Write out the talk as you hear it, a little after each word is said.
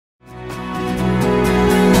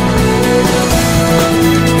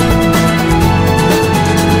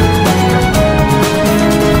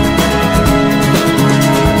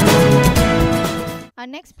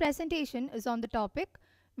presentation is on the topic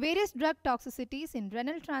Various Drug Toxicities in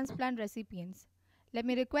Renal Transplant Recipients. Let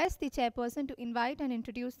me request the chairperson to invite and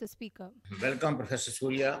introduce the speaker. Welcome, Professor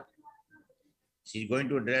Surya. She's going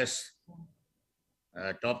to address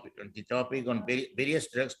the topic on various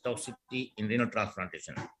drugs toxicity in renal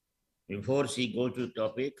transplantation. Before she goes to the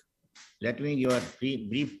topic, let me give a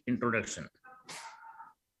brief introduction.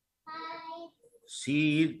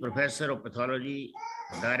 She is Professor of Pathology,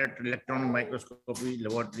 Director Electron Microscopy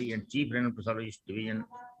Laboratory and Chief Renal Pathologist Division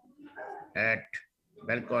at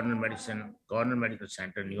Bell Cornell Medical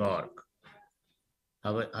Center, New York.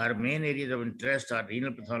 Her main areas of interest are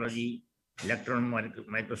renal pathology, electron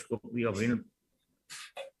microscopy of renal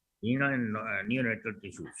and neonatal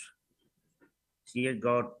tissues. She has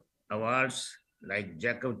got awards like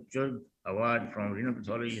Jacob Churg Award from Renal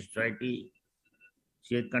Pathology Society.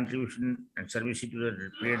 She has contribution and services to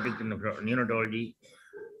the pediatric neonatology,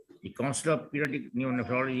 the Council of Pediatric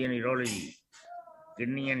Nephrology and Urology,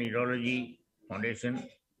 Kidney and Urology Foundation,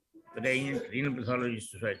 President Renal Pathology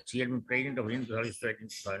Society. She has been President of Renal Pathology Society in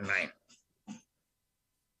 2009.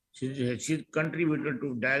 She contributed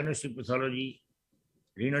to diagnostic pathology,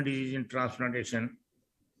 renal disease and transplantation,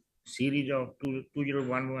 series of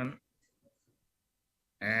 2011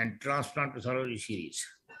 and transplant pathology series.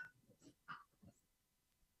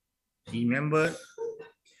 She is member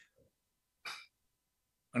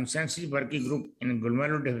consensus working group in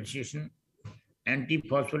glomerulodeficiency,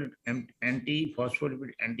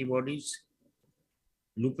 antiphospholipid antibodies,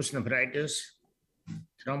 lupus nephritis,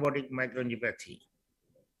 thrombotic microangiopathy,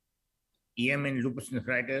 EM in lupus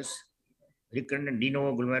nephritis, recurrent de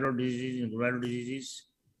novo glomerular disease and glomerular diseases.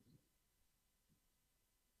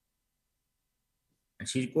 And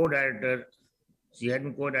she is co-director. She had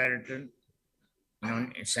been co-director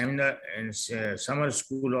in seminar in Summer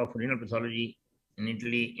School of Renal Pathology in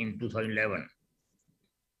Italy in 2011.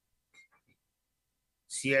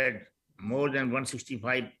 She had more than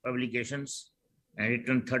 165 publications and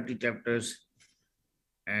written 30 chapters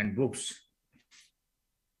and books.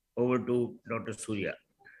 Over to Dr. Surya.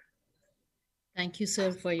 Thank you,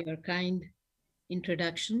 sir, for your kind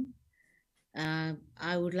introduction.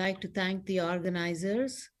 I would like to thank the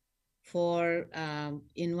organizers for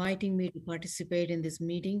inviting me to participate in this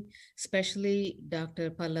meeting, especially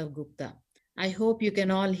Dr. Pallav Gupta. I hope you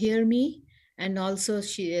can all hear me and also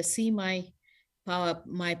see my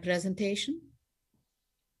presentation.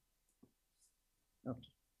 Okay.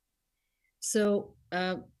 So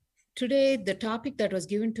today, the topic that was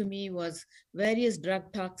given to me was various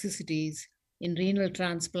drug toxicities in renal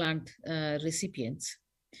transplant recipients.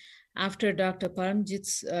 After Dr.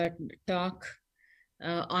 Paramjit's talk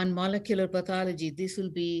on molecular pathology, this will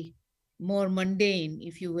be more mundane,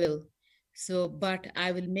 if you will. So, but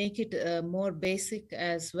I will make it more basic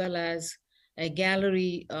as well as a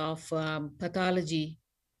gallery of pathology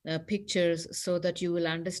pictures so that you will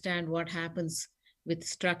understand what happens with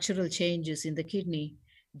structural changes in the kidney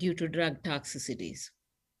due to drug toxicities.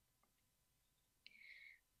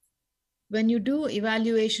 When you do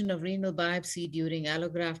evaluation of renal biopsy during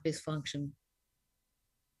allograft dysfunction,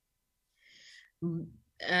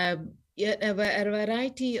 a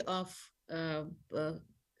variety of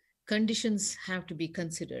conditions have to be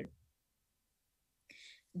considered.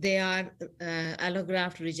 They are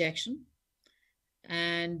allograft rejection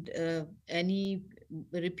and any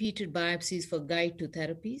repeated biopsies for guide to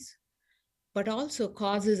therapies, but also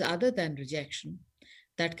causes other than rejection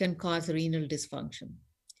that can cause renal dysfunction.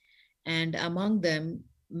 And among them,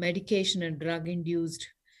 medication and drug-induced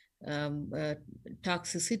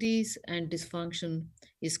toxicities and dysfunction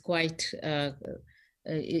is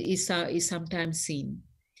is sometimes seen.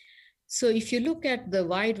 So if you look at the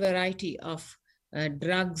wide variety of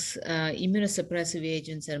drugs, immunosuppressive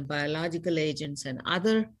agents and biological agents and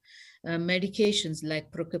other medications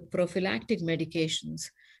like prophylactic medications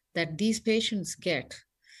that these patients get,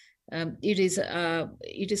 it is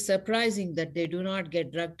surprising that they do not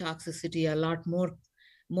get drug toxicity a lot more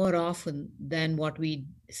often than what we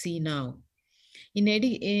see now.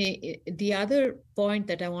 The other point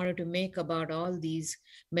that I wanted to make about all these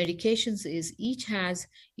medications is each has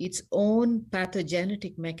its own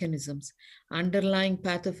pathogenetic mechanisms, underlying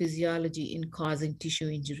pathophysiology in causing tissue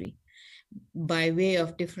injury by way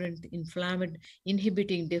of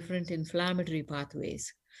inhibiting different inflammatory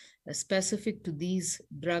pathways specific to these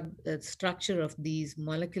drug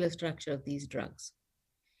molecular structure of these drugs.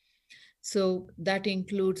 So that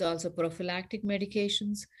includes also prophylactic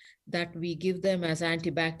medications that we give them as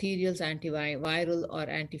antibacterials, antiviral, or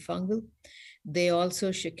antifungal. They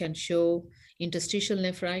also can show interstitial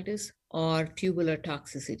nephritis or tubular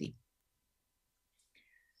toxicity.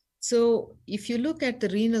 So if you look at the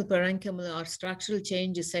renal parenchymal or structural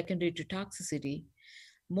changes secondary to toxicity,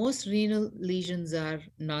 most renal lesions are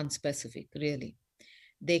non-specific, really.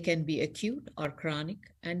 They can be acute or chronic,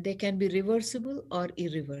 and they can be reversible or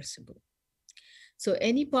irreversible. So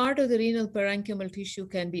any part of the renal parenchymal tissue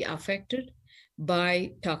can be affected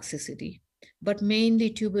by toxicity, but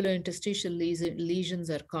mainly tubular interstitial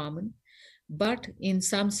lesions are common. But in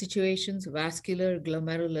some situations, vascular,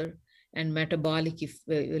 glomerular, and metabolic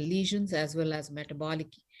lesions, as well as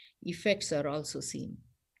metabolic effects, are also seen.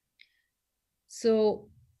 So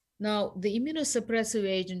now the immunosuppressive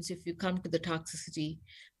agents, if you come to the toxicity,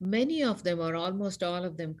 many of them, or almost all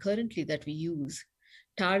of them currently that we use,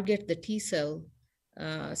 target the T cell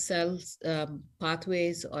cells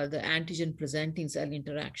pathways or the antigen presenting cell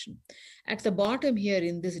interaction. At the bottom here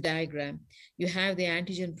in this diagram, you have the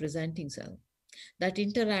antigen presenting cell that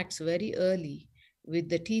interacts very early with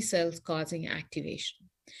the T cells causing activation.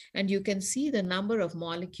 And you can see the number of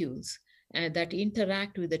molecules that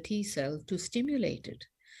interact with the T cell to stimulate it,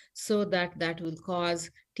 so that will cause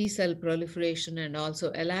T cell proliferation and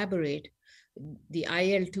also elaborate the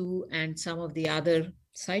IL-2 and some of the other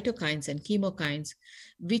cytokines and chemokines,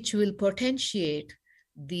 which will potentiate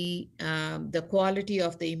the quality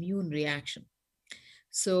of the immune reaction.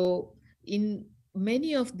 So in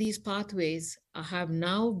many of these pathways have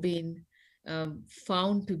now been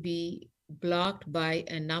found to be blocked by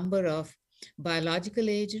a number of biological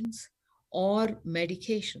agents or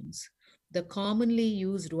medications. The commonly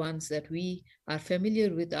used ones that we are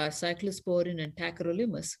familiar with are cyclosporin and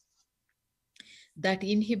tacrolimus that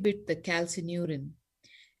inhibit the calcineurin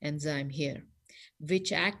enzyme here, which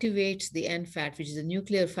activates the NFAT, which is a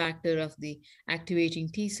nuclear factor of the activating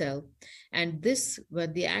T cell. And this,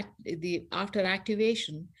 when after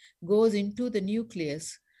activation, goes into the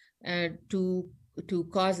nucleus to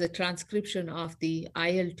cause the transcription of the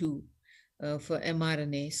IL-2 for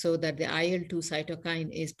mRNA, so that the IL-2 cytokine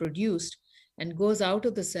is produced and goes out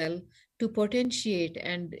of the cell to potentiate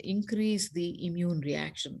and increase the immune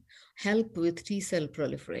reaction, help with T cell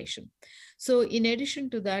proliferation. So in addition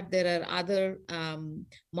to that, there are other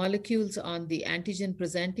molecules on the antigen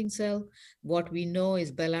presenting cell. What we know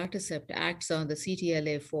is belatacept acts on the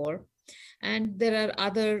CTLA4. And there are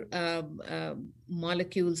other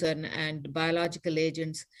molecules and biological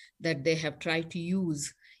agents that they have tried to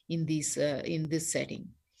use in this setting.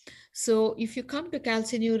 So if you come to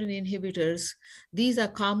calcineurin inhibitors, these are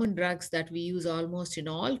common drugs that we use almost in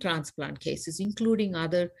all transplant cases, including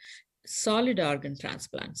other solid organ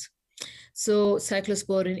transplants. So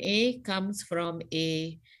cyclosporin A comes from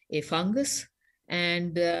a fungus,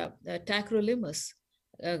 and tacrolimus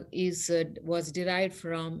was derived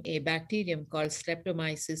from a bacterium called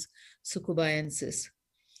Streptomyces succubaensis.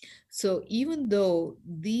 So even though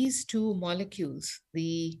these two molecules,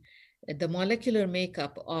 the molecular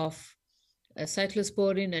makeup of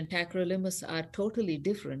cyclosporin and tacrolimus are totally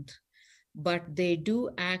different, but they do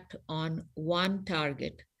act on one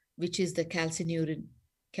target, which is the calcineurin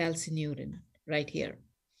right here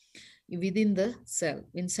within the cell,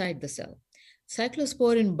 inside the cell.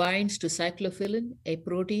 Cyclosporin binds to cyclophilin, a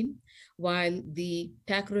protein, while the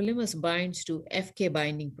tacrolimus binds to FK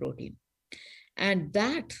binding protein. And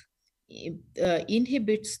that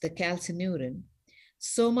inhibits the calcineurin,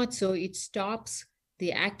 so much so it stops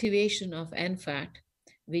the activation of NFAT,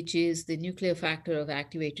 which is the nuclear factor of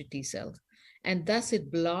activated T cells. And thus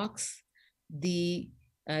it blocks the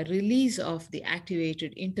release of the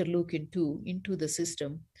activated interleukin-2 into the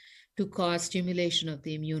system to cause stimulation of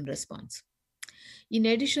the immune response. In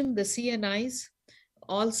addition, the CNIs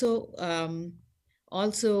also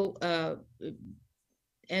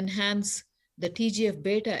enhance the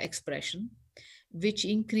TGF-beta expression, which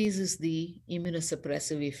increases the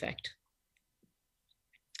immunosuppressive effect.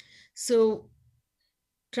 So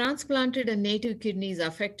transplanted and native kidneys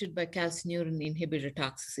affected by calcineurin inhibitor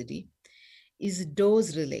toxicity is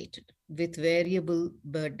dose related with variable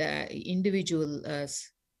but individual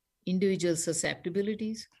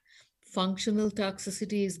susceptibilities. Functional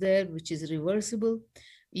toxicity is there, which is reversible,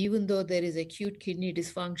 even though there is acute kidney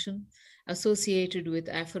dysfunction associated with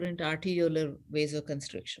afferent arteriolar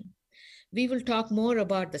vasoconstriction. We will talk more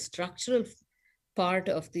about the structural part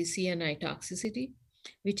of the CNI toxicity,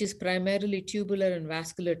 which is primarily tubular and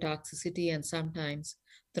vascular toxicity and sometimes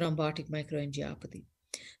thrombotic microangiopathy.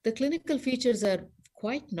 The clinical features are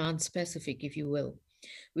quite non-specific, if you will,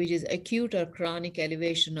 which is acute or chronic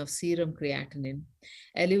elevation of serum creatinine.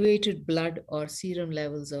 Elevated blood or serum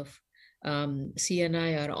levels of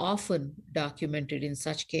CNI are often documented in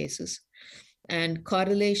such cases. And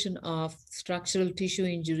correlation of structural tissue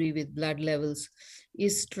injury with blood levels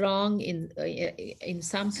is strong in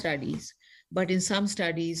some studies, but in some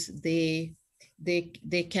studies they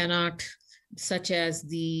cannot, such as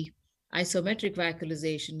the isometric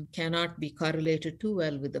vacuolization cannot be correlated too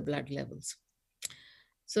well with the blood levels.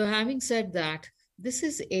 So having said that, this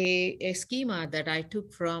is a schema that I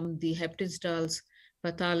took from the Heptinstall's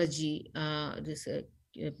pathology of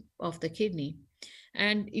the kidney.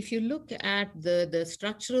 And if you look at the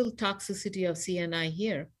structural toxicity of CNI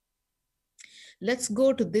here, let's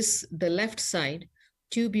go to the left side,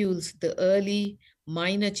 tubules, the early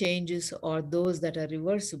minor changes or those that are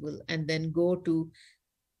reversible, and then go to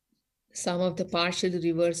some of the partially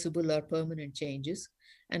reversible or permanent changes.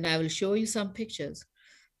 And I will show you some pictures.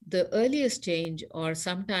 The earliest change, or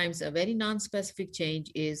sometimes a very non-specific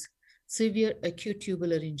change, is severe acute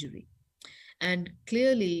tubular injury. And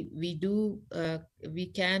clearly we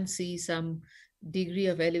can see some degree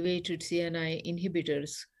of elevated CNI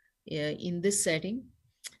inhibitors in this setting.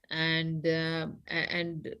 And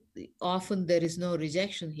often there is no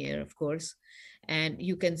rejection here, of course. And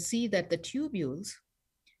you can see that the tubules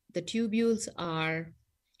are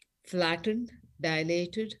flattened,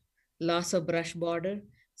 dilated, loss of brush border,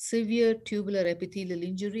 severe tubular epithelial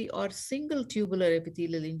injury or single tubular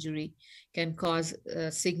epithelial injury can cause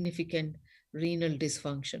significant renal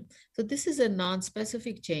dysfunction. So this is a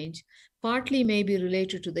non-specific change, partly may be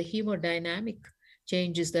related to the hemodynamic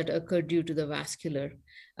changes that occur due to the vascular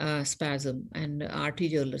spasm and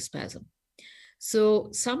arteriolar spasm. So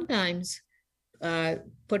sometimes,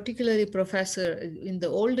 particularly Professor, in the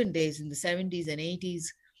olden days, in the 70s and 80s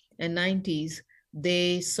and 90s,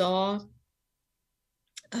 they saw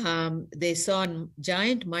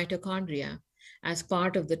giant mitochondria as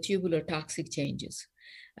part of the tubular toxic changes.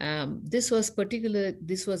 This was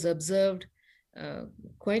observed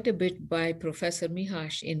quite a bit by Professor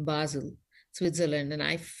Mihash in Basel, Switzerland, and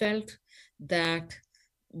I felt that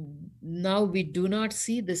now we do not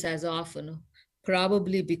see this as often,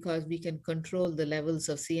 probably because we can control the levels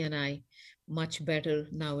of CNI much better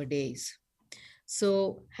nowadays.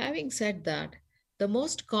 So having said that, the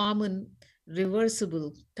most common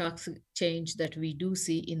reversible toxic change that we do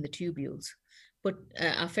see in the tubules, but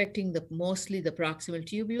affecting mostly the proximal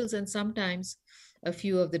tubules and sometimes a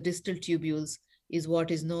few of the distal tubules, is what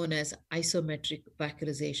is known as isometric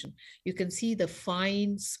vacuolization. You can see the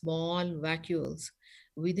fine, small vacuoles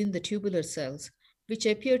within the tubular cells, which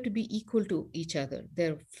appear to be equal to each other.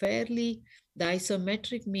 The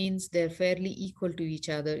isometric means they're fairly equal to each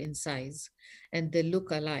other in size, and they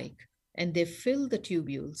look alike, and they fill the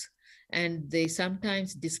tubules, and they may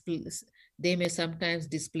sometimes displace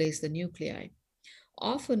the nuclei.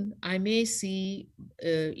 Often I may see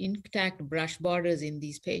intact brush borders in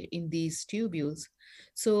these tubules.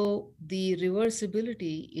 So the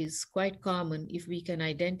reversibility is quite common if we can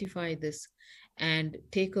identify this and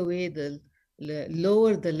take away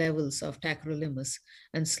lower the levels of tacrolimus,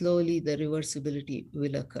 and slowly the reversibility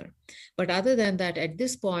will occur. But other than that, at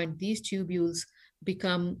this point, these tubules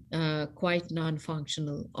become quite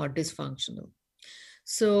non-functional or dysfunctional.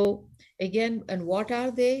 So again, and what are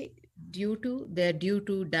they due to? They're due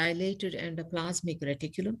to dilated endoplasmic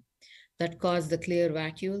reticulum that cause the clear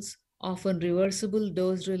vacuoles, often reversible,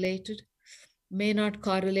 dose-related, may not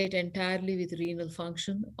correlate entirely with renal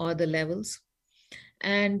function or the levels.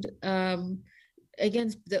 And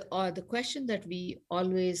again, the question that we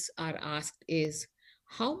always are asked is,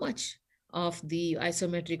 how much of the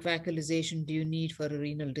isometric vacuolization do you need for a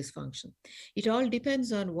renal dysfunction? It all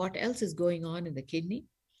depends on what else is going on in the kidney.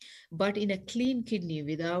 But in a clean kidney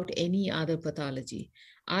without any other pathology,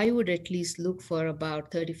 I would at least look for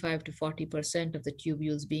about 35 to 40% of the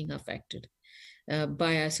tubules being affected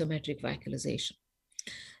by isometric vacuolization.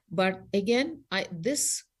 But again,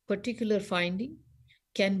 this particular finding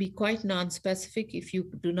can be quite non-specific if you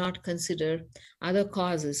do not consider other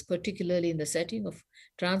causes, particularly in the setting of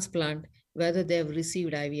transplant, whether they have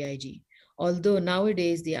received IVIG. Although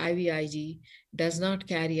nowadays the IVIG does not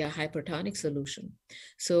carry a hypertonic solution.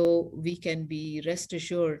 So we can be rest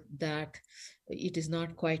assured that it is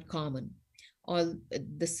not quite common. All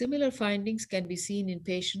the similar findings can be seen in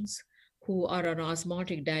patients who are on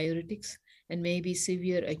osmotic diuretics, and maybe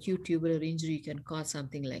severe acute tubular injury can cause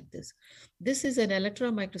something like this. This is an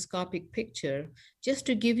electron microscopic picture just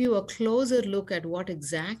to give you a closer look at what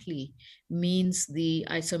exactly means the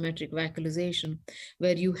isometric vacuolization,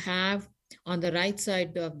 where you have on the right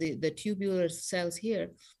side of the tubular cells here,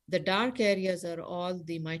 the dark areas are all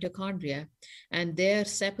the mitochondria, and they're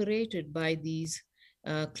separated by these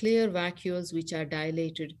clear vacuoles which are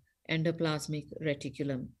dilated endoplasmic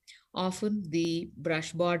reticulum. Often the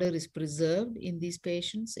brush border is preserved in these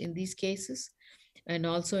patients, in these cases, and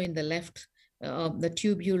also in the left the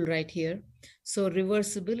tubule right here. So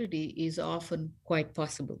reversibility is often quite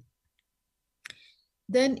possible.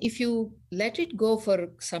 Then if you let it go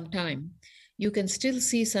for some time, you can still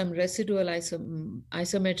see some residual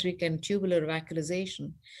isometric and tubular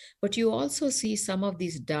vacuolization, but you also see some of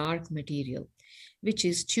these dark material, which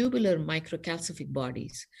is tubular microcalcific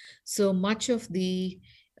bodies. So much of the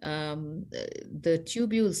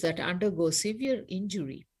tubules that undergo severe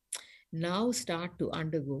injury now start to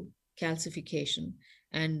undergo calcification,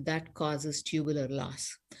 and that causes tubular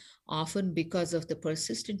loss. Often because of the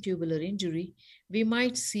persistent tubular injury, we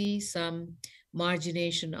might see some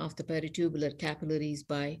margination of the peritubular capillaries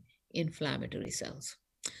by inflammatory cells.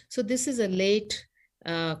 So this is a late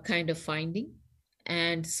kind of finding,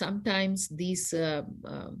 and sometimes these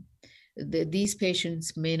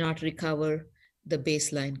patients may not recover the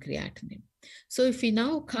baseline creatinine. So if we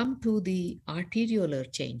now come to the arteriolar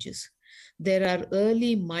changes, there are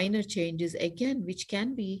early minor changes, again, which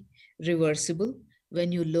can be reversible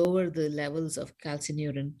when you lower the levels of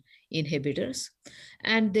calcineurin inhibitors.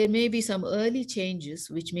 And there may be some early changes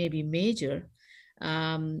which may be major,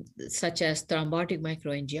 such as thrombotic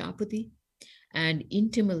microangiopathy and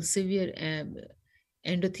intimal severe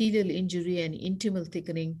endothelial injury and intimal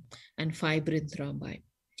thickening and fibrin thrombi.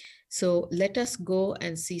 So let us go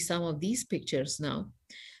and see some of these pictures now.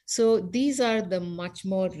 So these are the much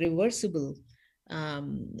more reversible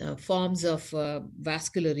forms of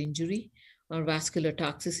vascular injury or vascular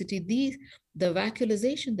toxicity. The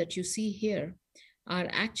vacuolization that you see here are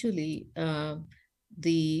actually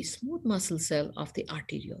the smooth muscle cell of the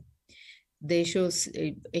arteriole. They show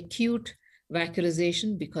acute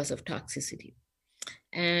vacuolization because of toxicity.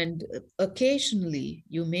 And occasionally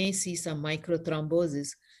you may see some microthrombosis,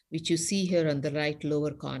 which you see here on the right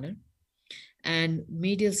lower corner. And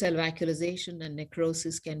medial cell vacuolization and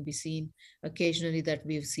necrosis can be seen occasionally that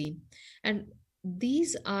we've seen. And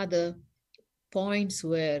these are the points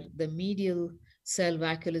where the medial cell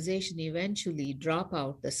vacuolization eventually drop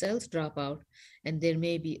out, the cells drop out, and there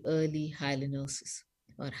may be early hyalinosis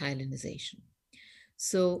or hyalinization.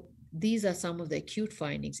 So these are some of the acute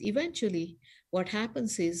findings. Eventually, what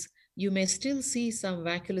happens is you may still see some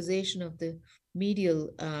vacuolization of the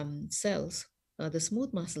medial cells, the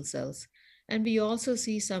smooth muscle cells, and we also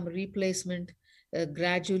see some replacement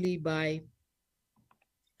gradually by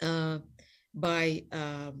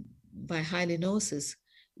hyalinosis,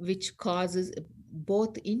 which causes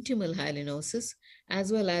both intimal hyalinosis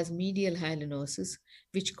as well as medial hyalinosis,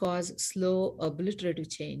 which cause slow obliterative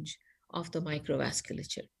change of the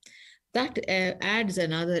microvasculature. That adds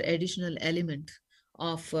another additional element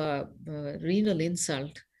of renal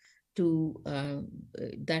insult to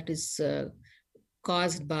that is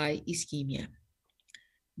caused by ischemia,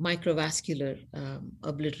 microvascular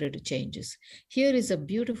obliterative changes. Here is a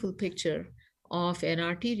beautiful picture of an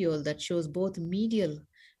arteriole that shows both medial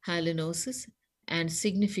hyalinosis and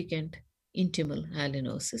significant intimal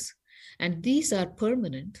hyalinosis. And these are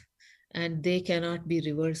permanent and they cannot be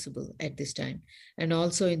reversible at this time. And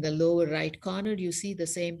also in the lower right corner, you see the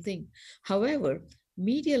same thing. However,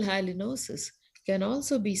 medial hyalinosis can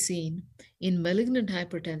also be seen in malignant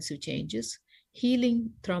hypertensive changes, healing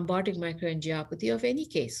thrombotic microangiopathy of any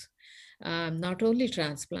case, not only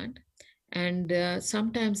transplant, and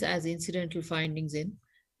sometimes as incidental findings in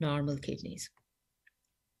normal kidneys.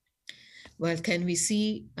 Well, can we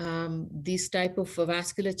see these type of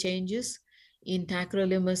vascular changes in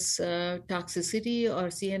tacrolimus toxicity or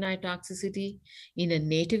CNI toxicity in a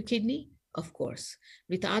native kidney? Of course.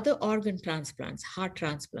 With other organ transplants, heart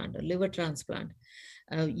transplant or liver transplant,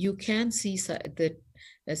 you can see the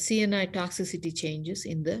CNI toxicity changes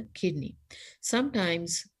in the kidney.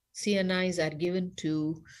 Sometimes CNIs are given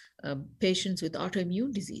to patients with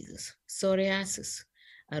autoimmune diseases, psoriasis,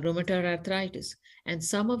 rheumatoid arthritis, and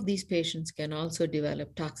some of these patients can also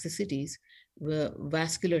develop toxicities,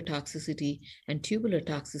 vascular toxicity and tubular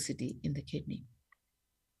toxicity in the kidney.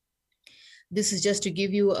 This is just to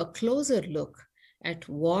give you a closer look at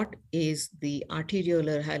what is the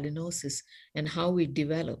arteriolar hyalinosis and how it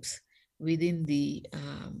develops within the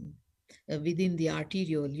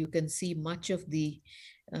arteriole. You can see much of the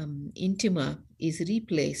intima is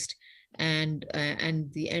replaced, and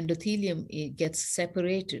the endothelium gets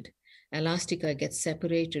separated. Elastica gets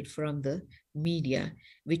separated from the media,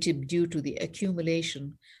 which is due to the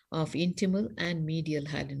accumulation of intimal and medial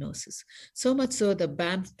hyalinosis. So much so the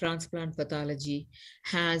Banff transplant pathology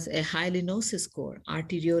has a hyalinosis score,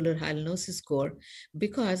 arteriolar hyalinosis score,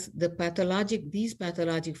 because these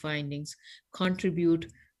pathologic findings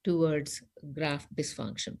contribute towards graft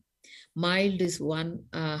dysfunction. Mild is one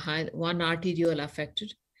arteriole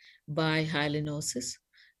affected by hyalinosis.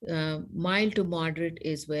 Mild to moderate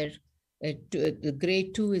is where the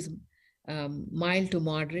grade 2 is mild to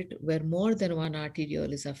moderate, where more than one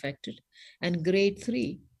arteriole is affected. And grade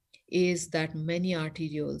 3 is that many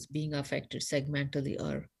arterioles being affected segmentally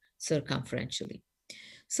or circumferentially.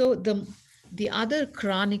 So the other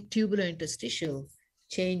chronic tubulointerstitial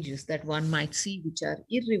changes that one might see, which are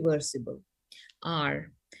irreversible,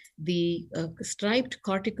 are the striped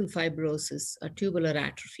cortical fibrosis or tubular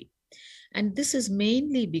atrophy. And this is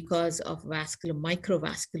mainly because of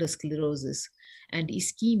microvascular sclerosis and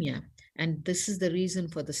ischemia. And this is the reason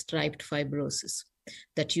for the striped fibrosis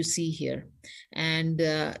that you see here. And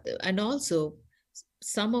also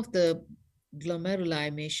some of the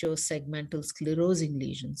glomeruli may show segmental sclerosing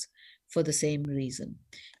lesions for the same reason.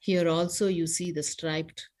 Here also you see the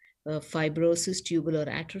striped fibrosis, tubular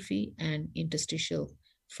atrophy, and interstitial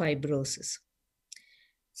fibrosis.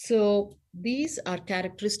 So these are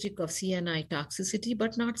characteristic of CNI toxicity,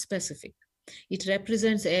 but not specific. It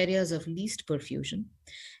represents areas of least perfusion,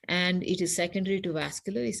 and it is secondary to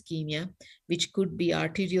vascular ischemia, which could be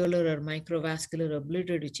arteriolar or microvascular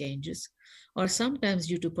obliterative changes, or sometimes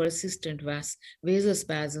due to persistent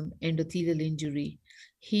vasospasm, endothelial injury,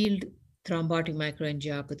 healed thrombotic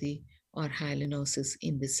microangiopathy, or hyalinosis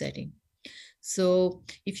in this setting. So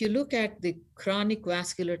if you look at the chronic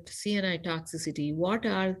vascular CNI toxicity, what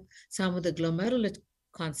are some of the glomerular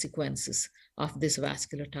consequences of this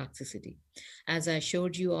vascular toxicity? As I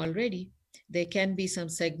showed you already, there can be some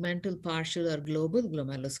segmental, partial, or global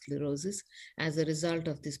glomerulosclerosis as a result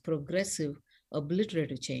of this progressive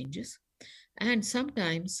obliterative changes. And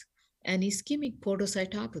sometimes an ischemic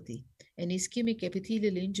podocytopathy, an ischemic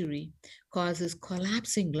epithelial injury causes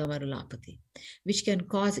collapsing glomerulopathy, which can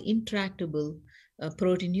cause intractable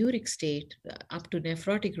proteinuric state up to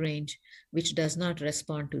nephrotic range, which does not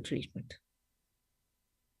respond to treatment.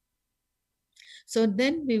 So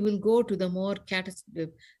then we will go to the more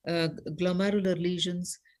glomerular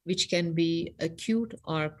lesions, which can be acute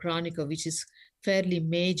or chronic, or which is fairly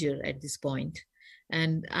major at this point.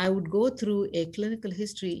 And I would go through a clinical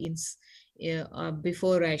history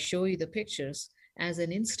before I show you the pictures, as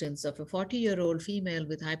an instance of a 40-year-old female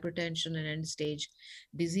with hypertension and end-stage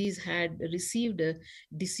disease had received a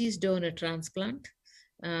deceased donor transplant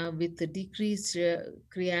with the decreased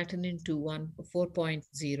creatinine to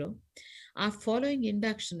 4.0. Following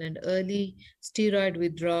induction and early steroid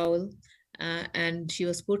withdrawal, and she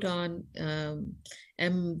was put on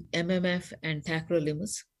MMF and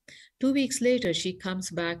tacrolimus. 2 weeks later, she comes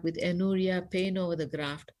back with anuria, pain over the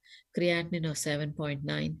graft, creatinine of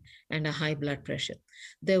 7.9, and a high blood pressure.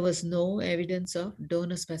 There was no evidence of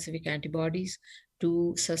donor-specific antibodies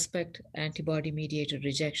to suspect antibody-mediated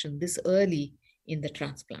rejection this early in the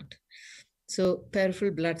transplant. So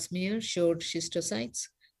peripheral blood smear showed schistocytes.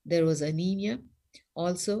 There was anemia.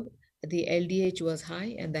 Also, the LDH was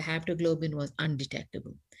high and the haptoglobin was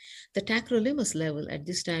undetectable. The tacrolimus level at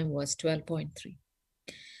this time was 12.3.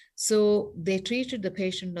 So they treated the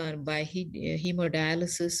patient by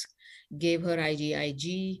hemodialysis, gave her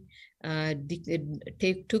IgIG,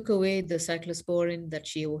 took away the cyclosporin that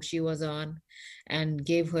she was on, and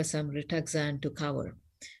gave her some rituxan to cover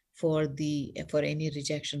for any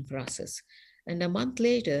rejection process. And a month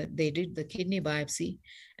later, they did the kidney biopsy.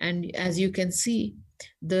 And as you can see,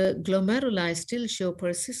 the glomeruli still show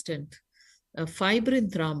persistent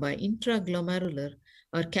fibrin thrombi, intraglomerular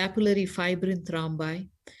or capillary fibrin thrombi,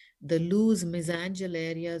 the loose mesangial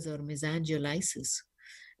areas or mesangiolysis,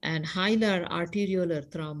 and hilar arteriolar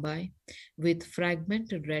thrombi with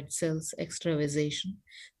fragmented red cells extravasation.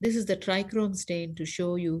 This is the trichrome stain to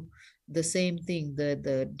show you the same thing,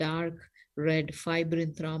 the dark red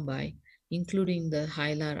fibrin thrombi, including the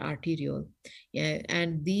hilar arteriole.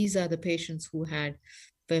 And these are the patients who had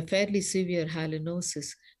fairly severe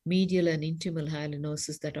hyalinosis, medial and intimal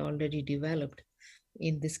hyalinosis that already developed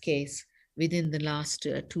in this case within the last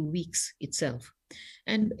 2 weeks itself.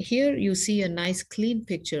 And here you see a nice clean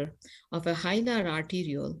picture of a hilar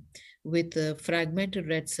arteriole with fragmented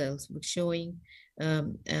red cells showing a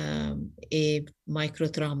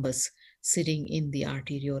microthrombus sitting in the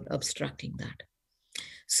arteriole obstructing that.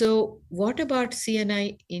 So what about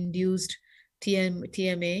CNI-induced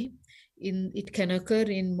TMA? It can occur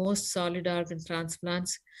in most solid organ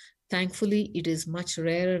transplants. Thankfully, it is much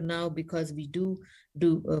rarer now because we do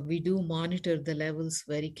monitor the levels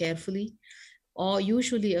very carefully, or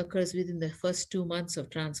usually occurs within the first 2 months of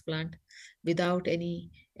transplant without any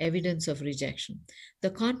evidence of rejection.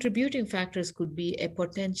 The contributing factors could be a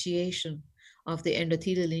potentiation of the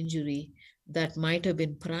endothelial injury that might have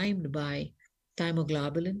been primed by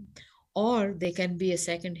thymoglobulin, or they can be a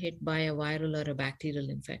second hit by a viral or a bacterial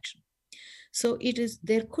infection. So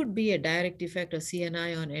there could be a direct effect of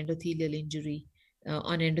CNI on endothelial injury,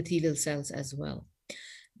 on endothelial cells as well.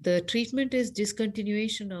 The treatment is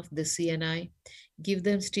discontinuation of the CNI, give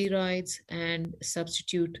them steroids and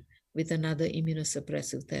substitute with another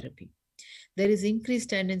immunosuppressive therapy. There is increased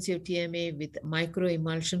tendency of TMA with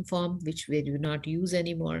microemulsion form, which we do not use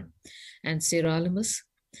anymore, and sirolimus.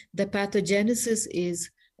 The pathogenesis is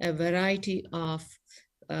a variety of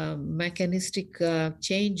mechanistic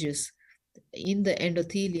changes in the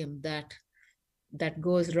endothelium that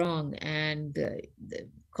goes wrong and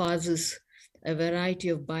causes a variety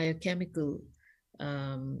of biochemical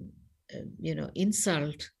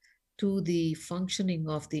insult to the functioning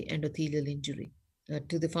of the endothelial injury,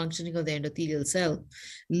 to the functioning of the endothelial cell,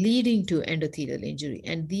 leading to endothelial injury.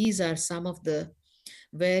 And these are some of the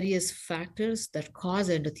various factors that cause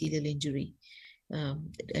endothelial injury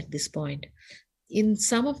at this point. In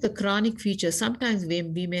some of the chronic features, sometimes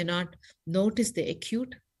we may not notice the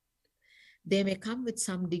acute. They may come with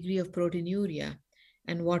some degree of proteinuria.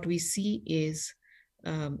 And what we see is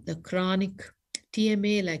a chronic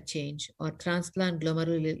TMA-like change or transplant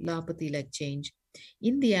glomerulopathy-like change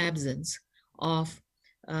in the absence of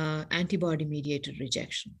antibody-mediated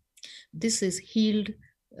rejection. This is healed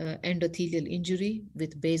endothelial injury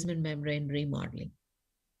with basement membrane remodeling.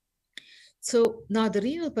 So now the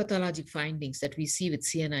renal pathologic findings that we see with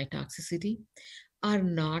CNI toxicity are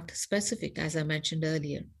not specific, as I mentioned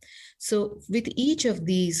earlier. So with each of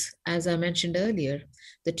these, as I mentioned earlier,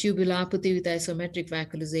 the tubulopathy with isometric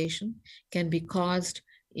vacuolization can be caused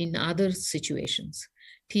in other situations.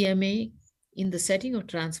 TMA, in the setting of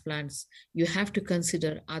transplants, you have to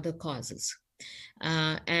consider other causes.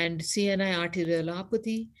 And CNI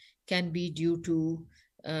arteriolopathy can be due to,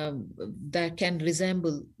 that can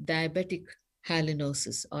resemble diabetic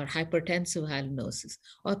halinosis or hypertensive halinosis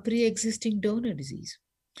or pre-existing donor disease.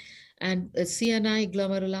 And a CNI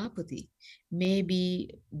glomerulopathy may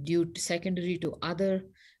be due to secondary to other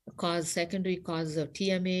secondary causes of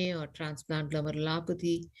TMA or transplant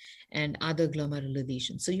glomerulopathy and other glomerular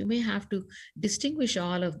lesions. So you may have to distinguish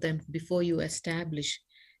all of them before you establish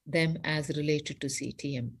them as related to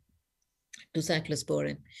CTM, to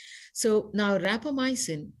cyclosporin. So now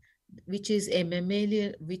rapamycin, which is a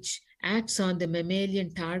mammalian, which acts on the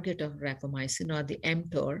mammalian target of rapamycin or the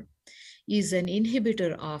mTOR, is an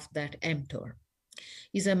inhibitor of that mTOR.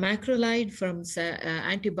 Is a macrolide from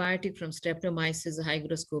antibiotic from Streptomyces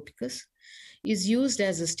hygroscopicus, is used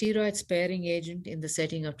as a steroid sparing agent in the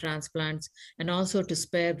setting of transplants and also to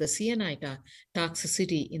spare the CNI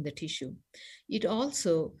toxicity in the tissue. It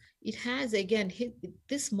has, again,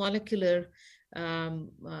 this molecular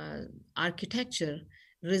architecture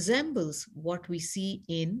resembles what we see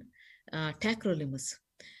in tacrolimus,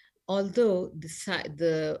 although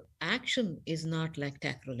the action is not like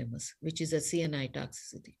tacrolimus, which is a CNI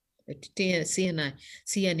toxicity, a CN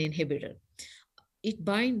inhibitor.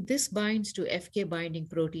 This binds to FK binding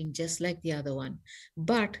protein just like the other one,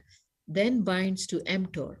 but then binds to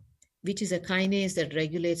mTOR, which is a kinase that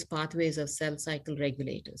regulates pathways of cell cycle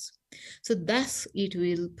regulators. So thus it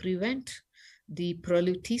will prevent the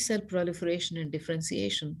T-cell proliferation and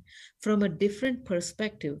differentiation from a different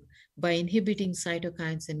perspective by inhibiting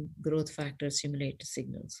cytokines and growth factor stimulated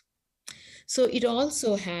signals. So it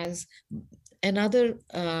also has another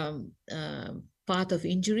path of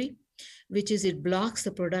injury, which is it blocks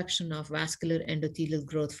the production of vascular endothelial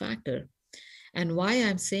growth factor. And why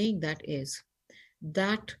I'm saying that is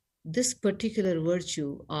that this particular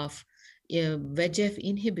virtue of VEGF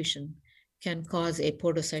inhibition can cause a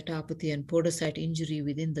podocytopathy and podocyte injury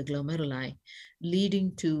within the glomeruli,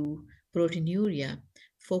 leading to proteinuria,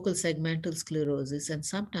 focal segmental sclerosis, and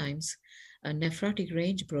sometimes a nephrotic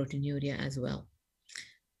range proteinuria as well.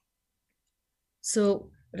 So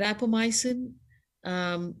rapamycin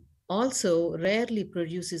also rarely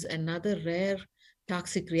produces another rare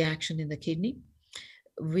toxic reaction in the kidney,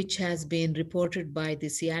 which has been reported by the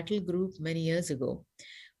Seattle group many years ago,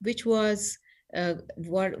 which was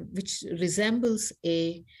which resembles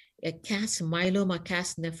a myeloma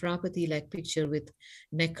cast nephropathy-like picture with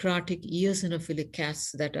necrotic eosinophilic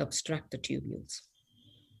casts that obstruct the tubules.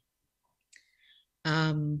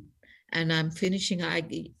 And I'm finishing.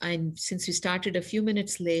 Since we started a few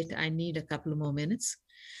minutes late, I need a couple more minutes.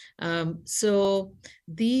 So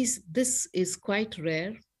this is quite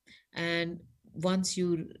rare, and once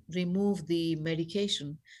you remove the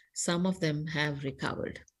medication, some of them have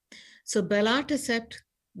recovered. So belatacept,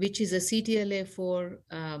 which is a CTLA-4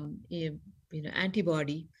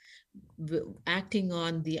 antibody acting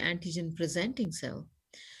on the antigen-presenting cell,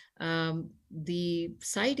 the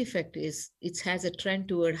side effect is it has a trend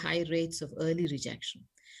toward high rates of early rejection.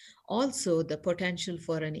 Also the potential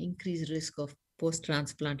for an increased risk of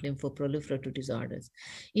post-transplant lymphoproliferative disorders.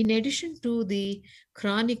 In addition to the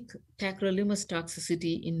chronic tacrolimus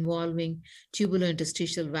toxicity involving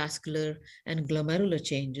tubulointerstitial vascular and glomerular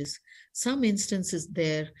changes, some instances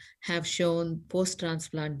there have shown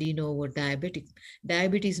post-transplant de novo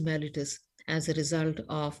diabetes mellitus as a result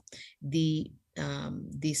of the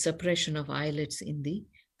suppression of islets in the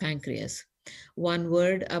pancreas. One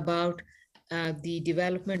word about the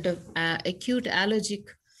development of acute allergic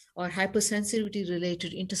or hypersensitivity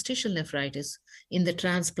related interstitial nephritis in the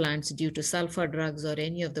transplants due to sulfa drugs or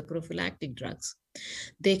any of the prophylactic drugs.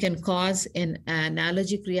 They can cause an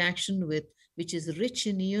allergic reaction which is rich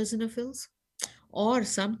in eosinophils, or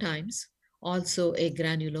sometimes also a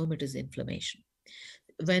granulomatous inflammation.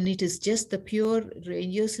 When it is just the pure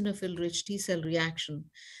eosinophil rich T cell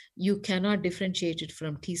reaction, you cannot differentiate it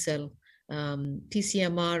from T cell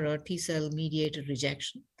TCMR or T cell mediated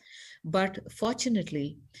rejection. But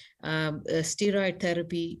fortunately, steroid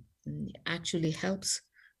therapy actually helps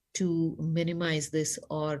to minimize this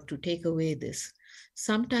or to take away this.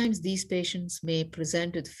 Sometimes these patients may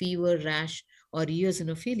present with fever, rash, or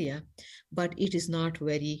eosinophilia, but it is not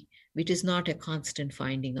a constant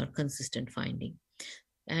finding or consistent finding.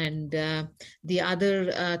 And the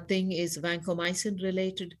other thing is vancomycin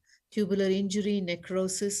related tubular injury,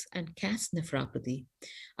 necrosis, and cast nephropathy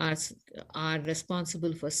are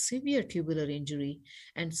responsible for severe tubular injury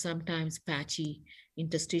and sometimes patchy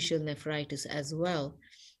interstitial nephritis as well.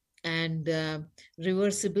 And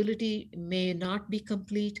reversibility may not be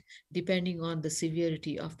complete depending on the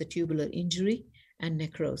severity of the tubular injury and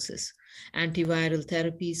necrosis. Antiviral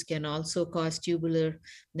therapies can also cause tubular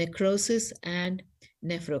necrosis and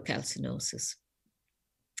nephrocalcinosis.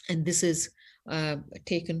 And this is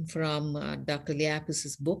taken from Dr.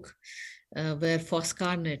 Liapis's book, where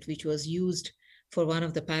foscarnet, which was used for one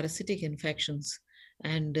of the parasitic infections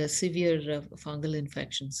and severe fungal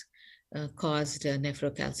infections, caused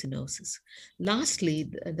nephrocalcinosis.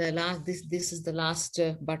 Lastly, this is the last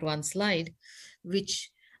but one slide,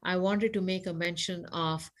 which I wanted to make a mention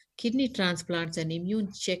of kidney transplants and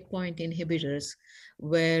immune checkpoint inhibitors,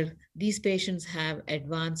 where these patients have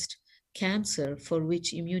advanced cancer for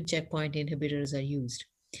which immune checkpoint inhibitors are used.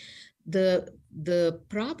 The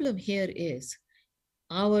problem here is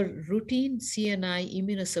our routine CNI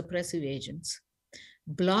immunosuppressive agents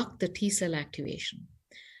block the T cell activation.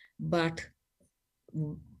 But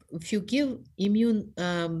if you give immune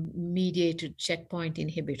mediated checkpoint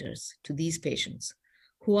inhibitors to these patients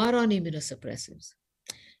who are on immunosuppressives,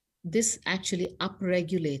 this actually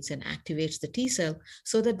upregulates and activates the T cell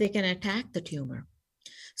so that they can attack the tumor.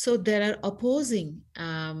 So there are opposing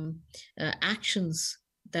actions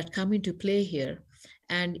that come into play here.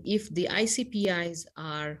 And if the ICPIs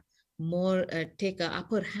are more, take an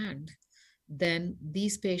upper hand, then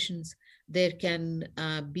these patients, there can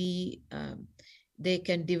they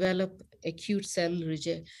can develop acute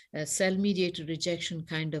cell-mediated rejection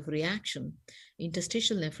kind of reaction,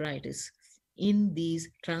 interstitial nephritis, in these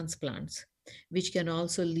transplants, which can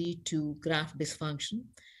also lead to graft dysfunction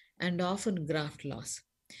and often graft loss.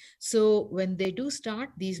 So when they do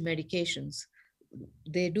start these medications,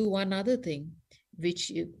 they do one other thing, which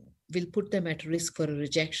will put them at risk for a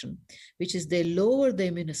rejection, which is they lower the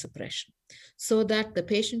immunosuppression so that the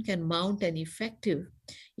patient can mount an effective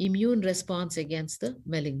immune response against the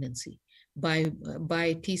malignancy by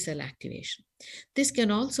T cell activation. This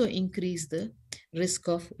can also increase the risk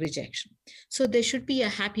of rejection. So there should be a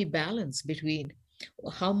happy balance between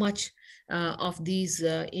how much of these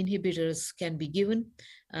inhibitors can be given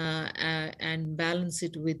and balance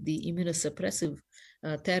it with the immunosuppressive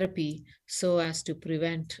therapy so as to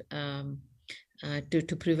prevent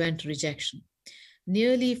rejection.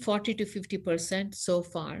 Nearly 40 to 50% so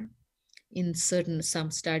far in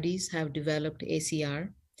some studies have developed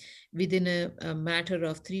ACR within a matter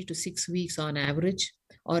of 3 to 6 weeks on average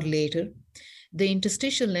or later. The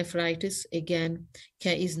interstitial nephritis, again,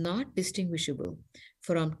 is not distinguishable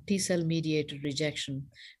from T cell mediated rejection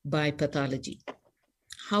by pathology.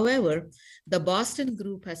 However, the Boston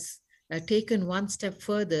group has taken one step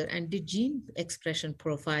further and did gene expression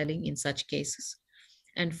profiling in such cases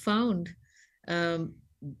and found, and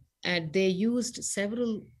they used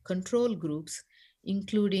several control groups,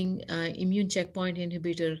 including immune checkpoint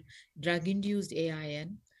inhibitor, drug-induced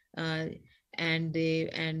AIN, and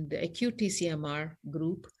acute TCMR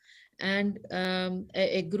group, and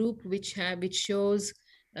a group which shows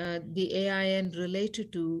the AIN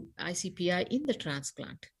related to ICPI in the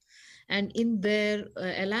transplant. And in their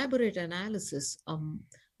elaborate analysis of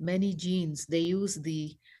many genes, they used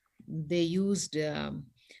the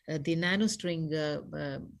nanostring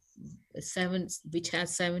which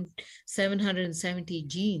has 770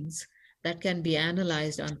 genes that can be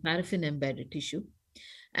analyzed on paraffin-embedded tissue.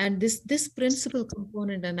 And this principal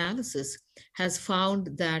component analysis has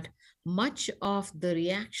found that much of the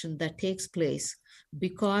reaction that takes place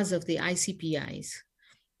because of the ICPIs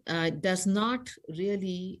does not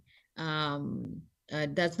really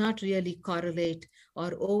correlate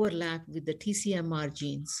or overlap with the TCMR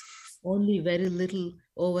genes. Only very little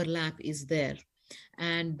overlap is there.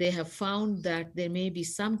 And they have found that there may be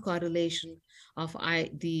some correlation of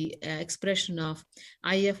the expression of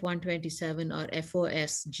IF127 or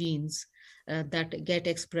FOS genes that get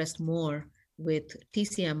expressed more with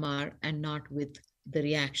TCMR and not with the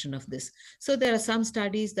reaction of this. So there are some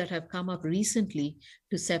studies that have come up recently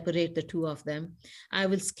to separate the two of them. I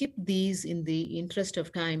will skip these in the interest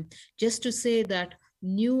of time, just to say that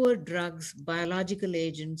newer drugs, biological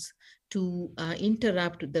agents to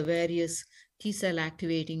interrupt the various T-cell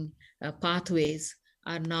activating pathways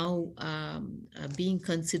are now being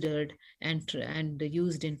considered and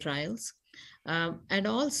used in trials. And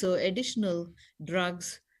also additional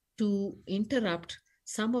drugs to interrupt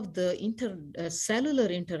some of the cellular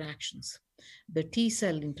interactions, the T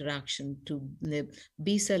cell interaction to the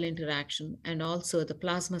B cell interaction, and also the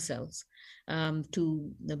plasma cells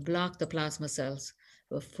to block the plasma cells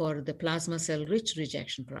for the plasma cell rich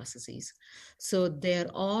rejection processes. So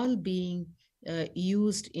they're all being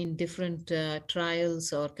used in different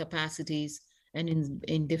trials or capacities and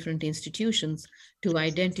in different institutions to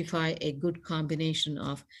identify a good combination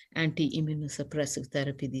of anti-immunosuppressive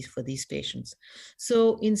therapy for these patients.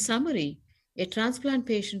 So in summary, a transplant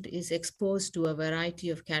patient is exposed to a variety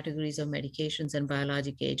of categories of medications and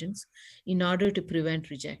biologic agents in order to prevent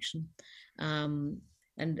rejection and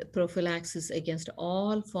prophylaxis against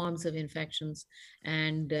all forms of infections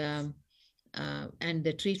and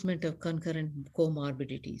the treatment of concurrent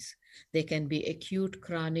comorbidities. They can be acute,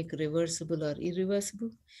 chronic, reversible, or irreversible.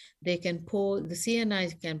 They can pose, the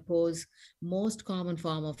CNI can pose most common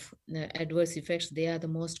form of adverse effects. They are the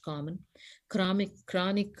most common.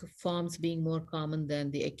 Chronic forms being more common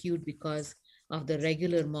than the acute because of the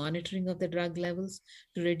regular monitoring of the drug levels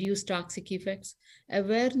to reduce toxic effects,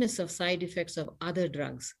 awareness of side effects of other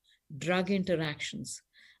drugs, drug interactions,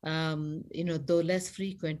 though less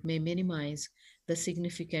frequent, may minimize the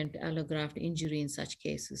significant allograft injury in such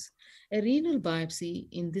cases. A renal biopsy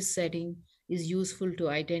in this setting is useful to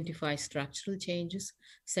identify structural changes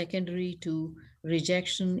secondary to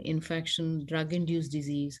rejection, infection, drug-induced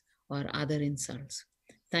disease, or other insults.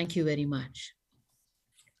 Thank you very much.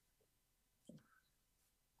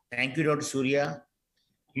 Thank you, Dr. Surya.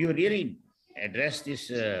 You really addressed this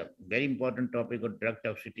very important topic of drug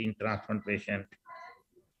toxicity in transplant patient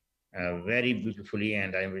very beautifully,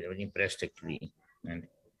 and I'm very impressed actually, and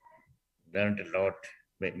learned a lot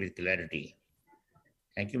with clarity.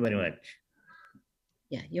 Thank you very much.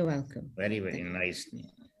 Yeah, you're welcome. Very, very nice.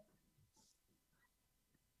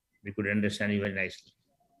 We could understand you very nicely.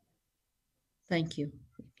 Thank you.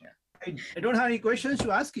 I don't have any questions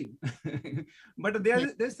to ask you, but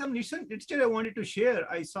there's some literature I wanted to share.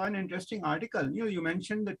 I saw an interesting article. You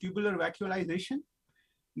mentioned the tubular vacuolization.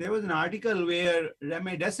 There was an article where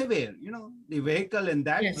remdesivir, the vehicle in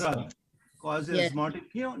that drug causes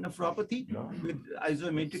nephropathy with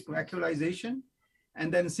isometric vacuolization.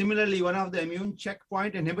 And then similarly, one of the immune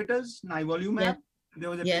checkpoint inhibitors, nivolumab, there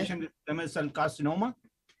was a patient with squamous cell carcinoma,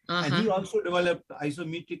 and he also developed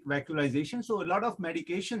isometric vacuolization. So a lot of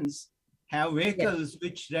medications have vehicles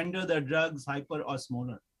which render the drugs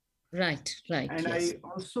hyperosmolar. Right. And I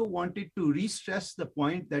also wanted to re-stress the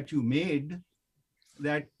point that you made,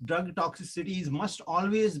 that drug toxicities must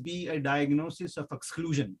always be a diagnosis of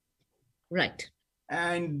exclusion. Right.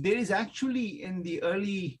 And there is actually, in the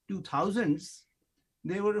early 2000s,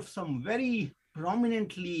 there were some very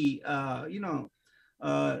prominently,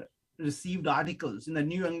 received articles in the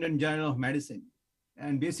New England Journal of Medicine.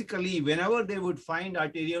 And basically, whenever they would find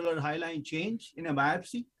arterial or hyaline change in a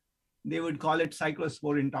biopsy, they would call it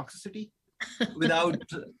cyclosporine toxicity without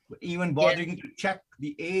even bothering to check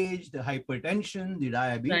the age, the hypertension, the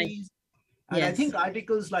diabetes. And I think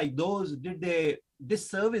articles like those did a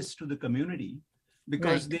disservice to the community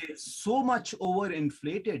because they so much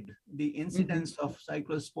overinflated the incidence of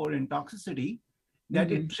cyclosporine toxicity that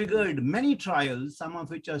it triggered many trials, some of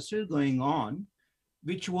which are still going on,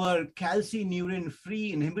 which were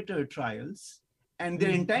calcineurin-free inhibitor trials. And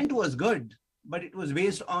their intent was good, but it was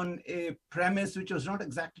based on a premise which was not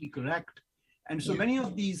exactly correct. And so many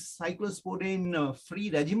of these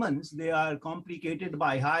cyclosporine-free regimens, they are complicated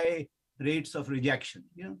by high rates of rejection.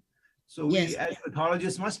 So we as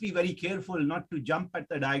pathologists must be very careful not to jump at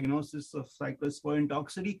the diagnosis of cyclosporine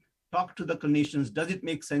toxicity talk to the clinicians. Does it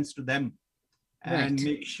make sense to them? And Right.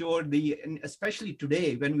 make sure and especially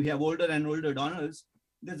today when we have older and older donors,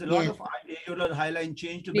 there's a lot Yeah. of arteriolar hyaline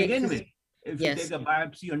change to Yes. begin with. If you Yes. take a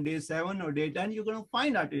biopsy on day 7 or day 10, you're going to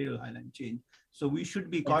find arterial hyaline change. So we should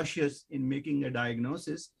be cautious in making a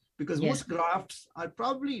diagnosis, because Yeah. most grafts are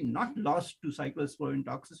probably not lost to cyclosporine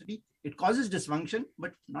toxicity. It causes dysfunction,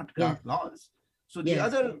 but not graft loss. So the Yeah.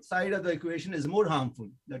 other side of the equation is more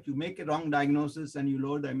harmful, that you make a wrong diagnosis and you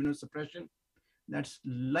lower the immunosuppression. That's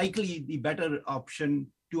likely the better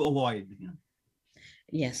option to avoid.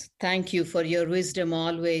 Yes, thank you for your wisdom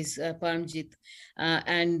always, Paramjit,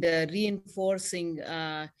 and reinforcing,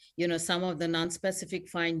 some of the non-specific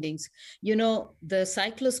findings. The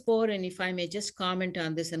cyclosporin, if I may just comment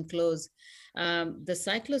on this and close, the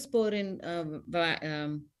cyclosporin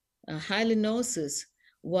hyalinosis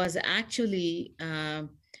was actually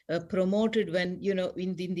promoted when,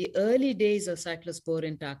 in the early days of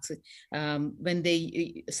cyclosporin toxic, when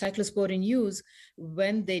cyclosporin use,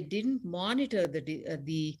 when they didn't monitor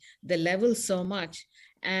the level so much,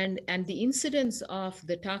 and the incidence of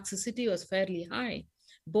the toxicity was fairly high,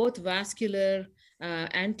 both vascular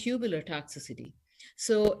and tubular toxicity.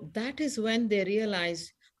 So that is when they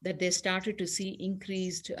realized that they started to see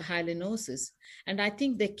increased hyalinosis. And I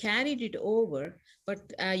think they carried it over, but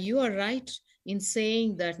you are right in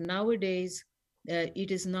saying that nowadays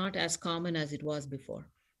it is not as common as it was before.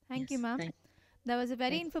 Thank you, Yes, ma'am. That was a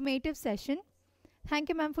very informative session. Thank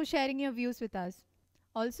you, ma'am, for sharing your views with us.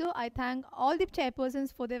 Also, I thank all the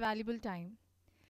chairpersons for their valuable time.